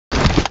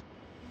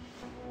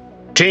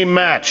Team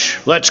match,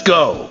 let's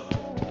go.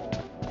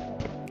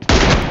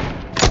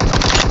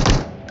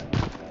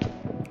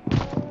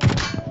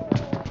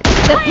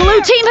 The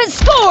blue team has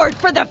scored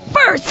for the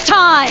first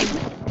time!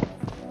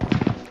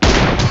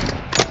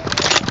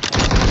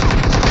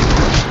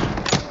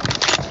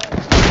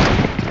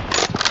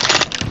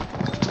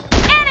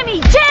 Enemy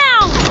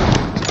down!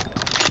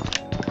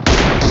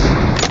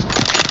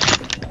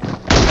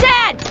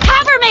 Dad,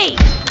 cover me!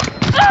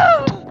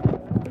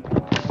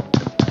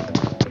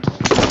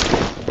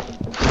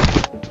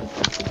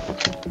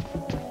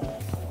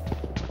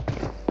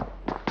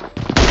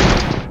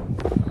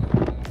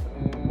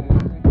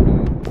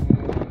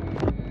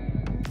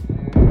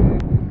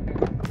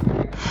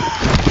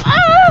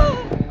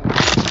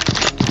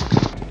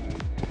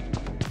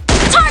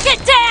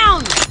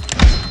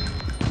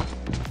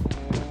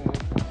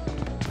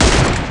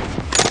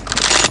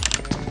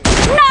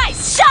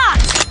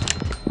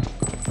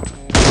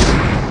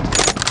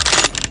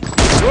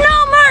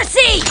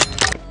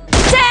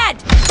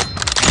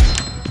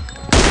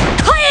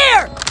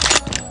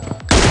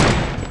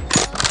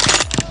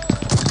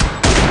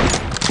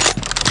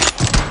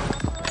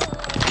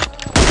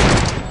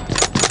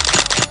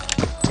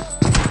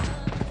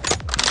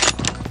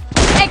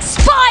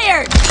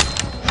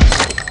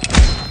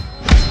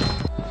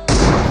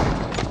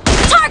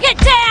 Target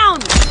down!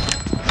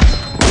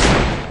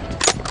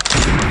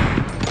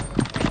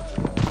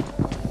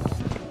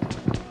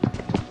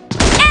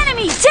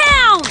 Enemy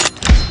down!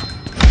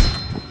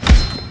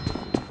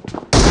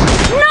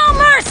 No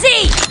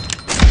mercy!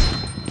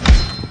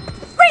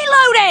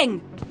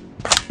 Reloading!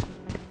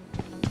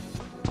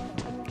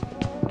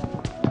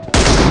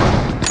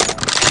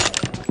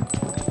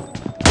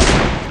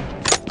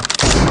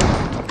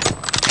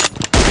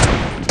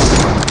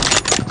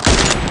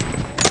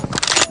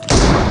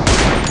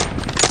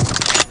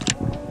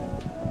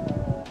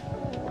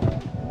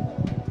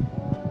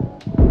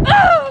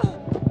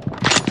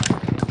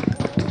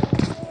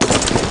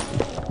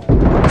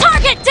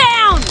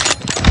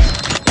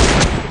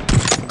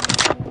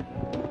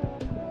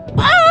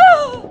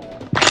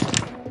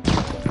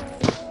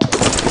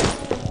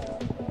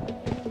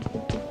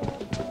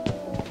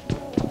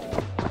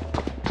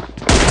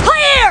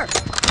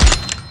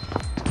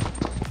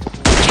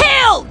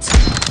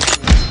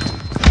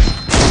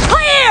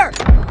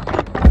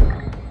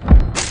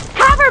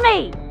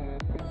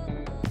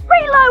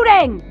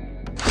 Reloading!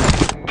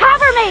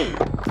 Cover me!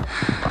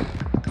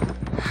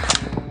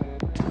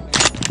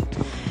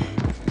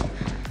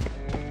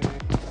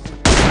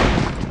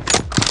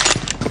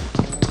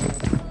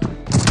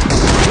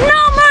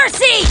 No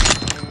mercy!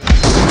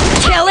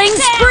 Killing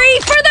spree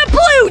for the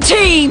blue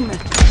team!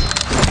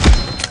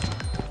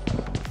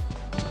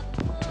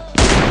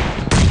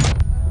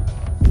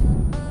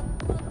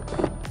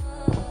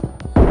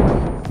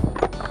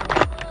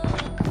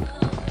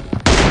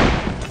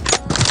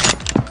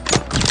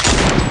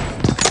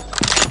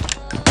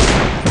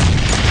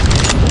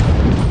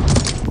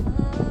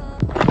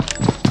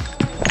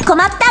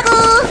 고맙다구.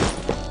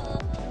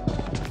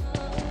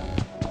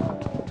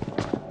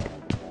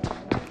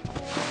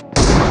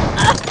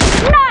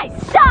 Nice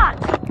shot!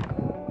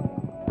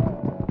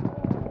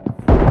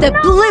 The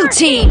blue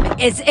team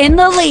is in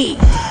the lead.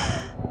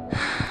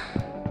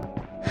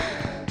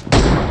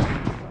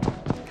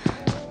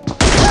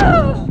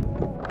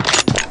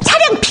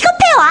 차량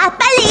픽업해 와,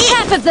 빨리.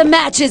 Half of the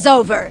match is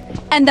over,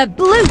 and the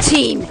blue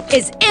team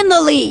is in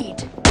the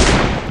lead.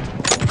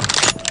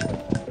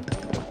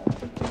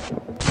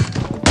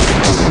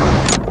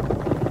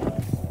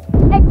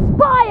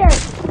 Expired!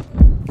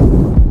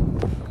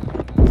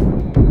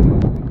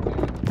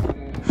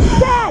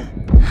 Dead!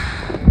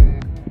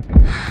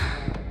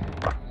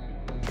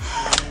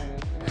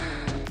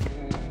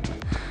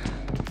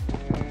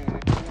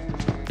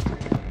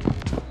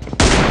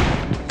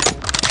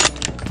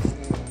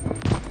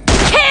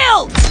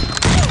 Killed!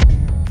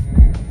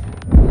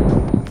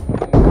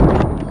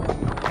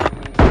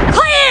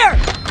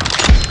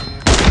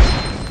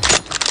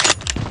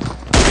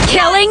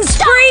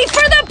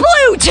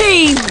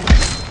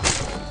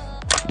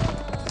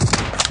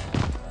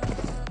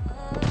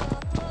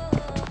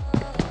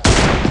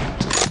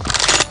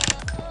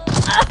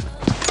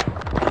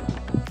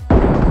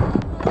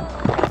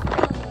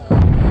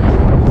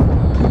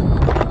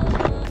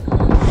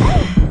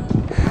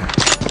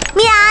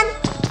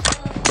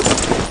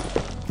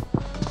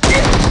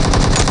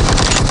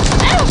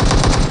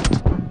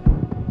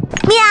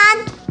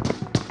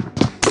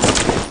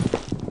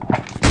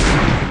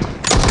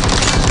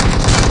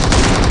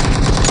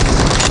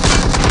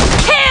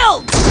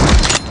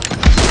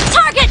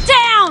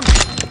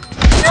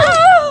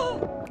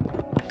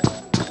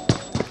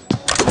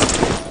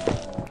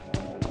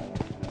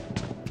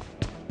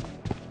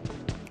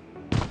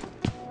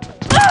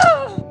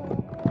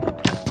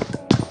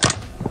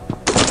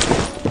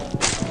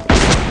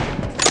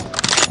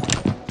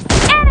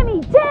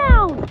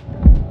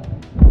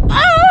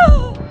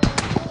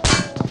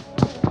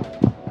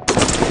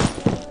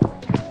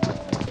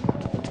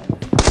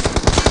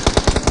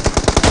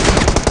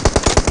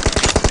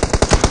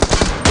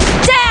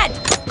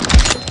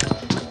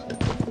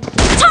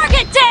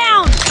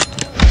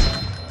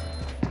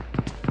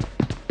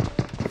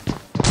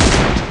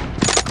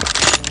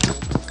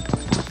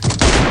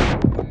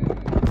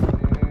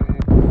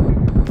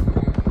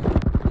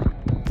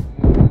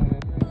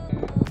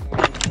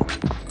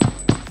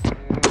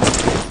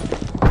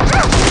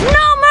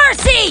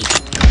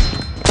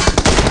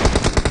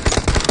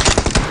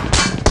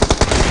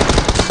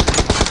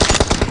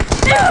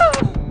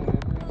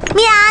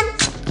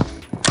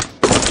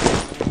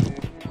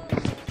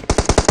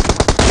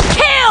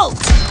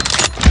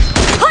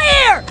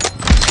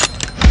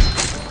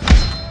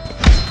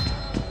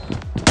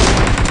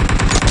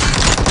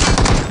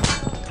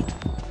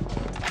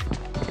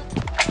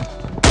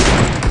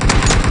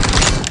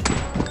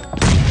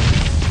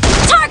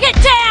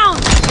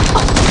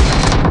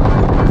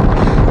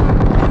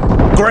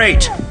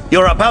 Great!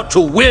 You're about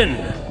to win!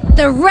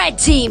 The red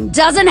team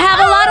doesn't have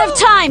a lot of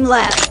time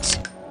left.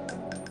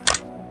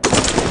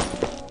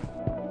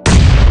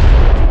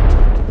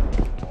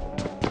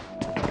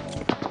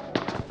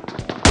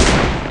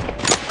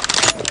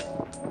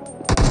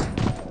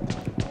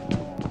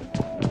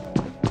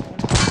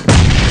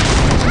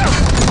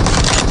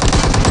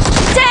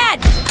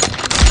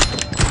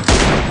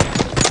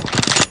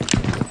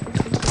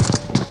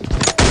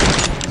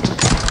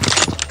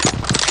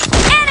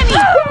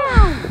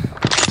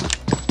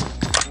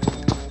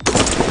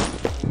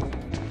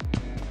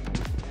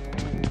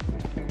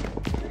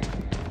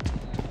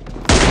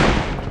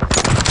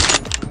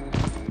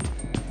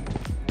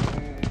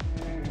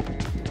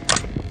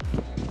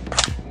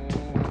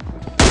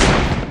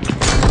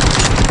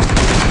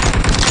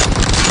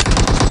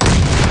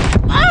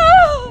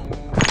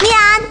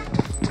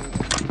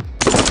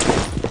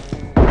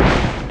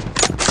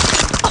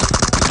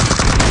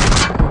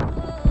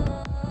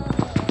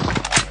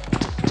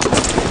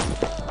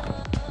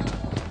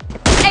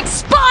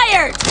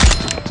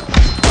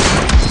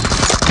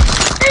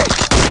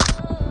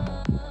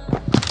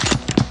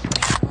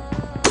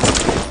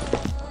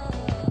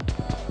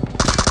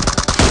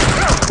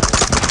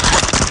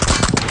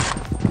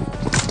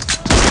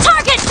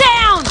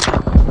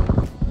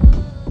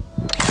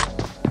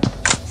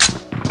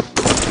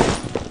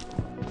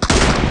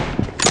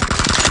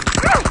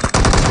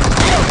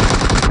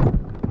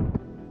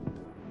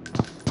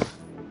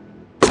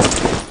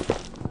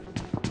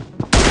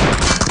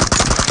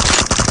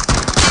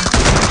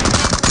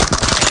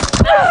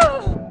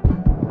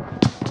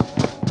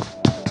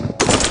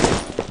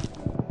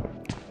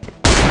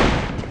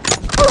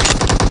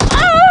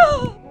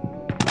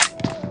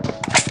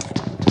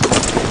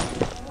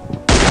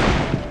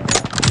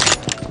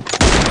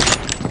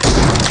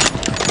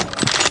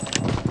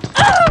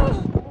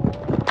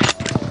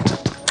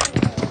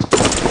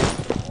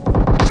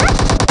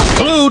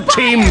 Blue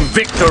team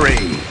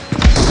victory!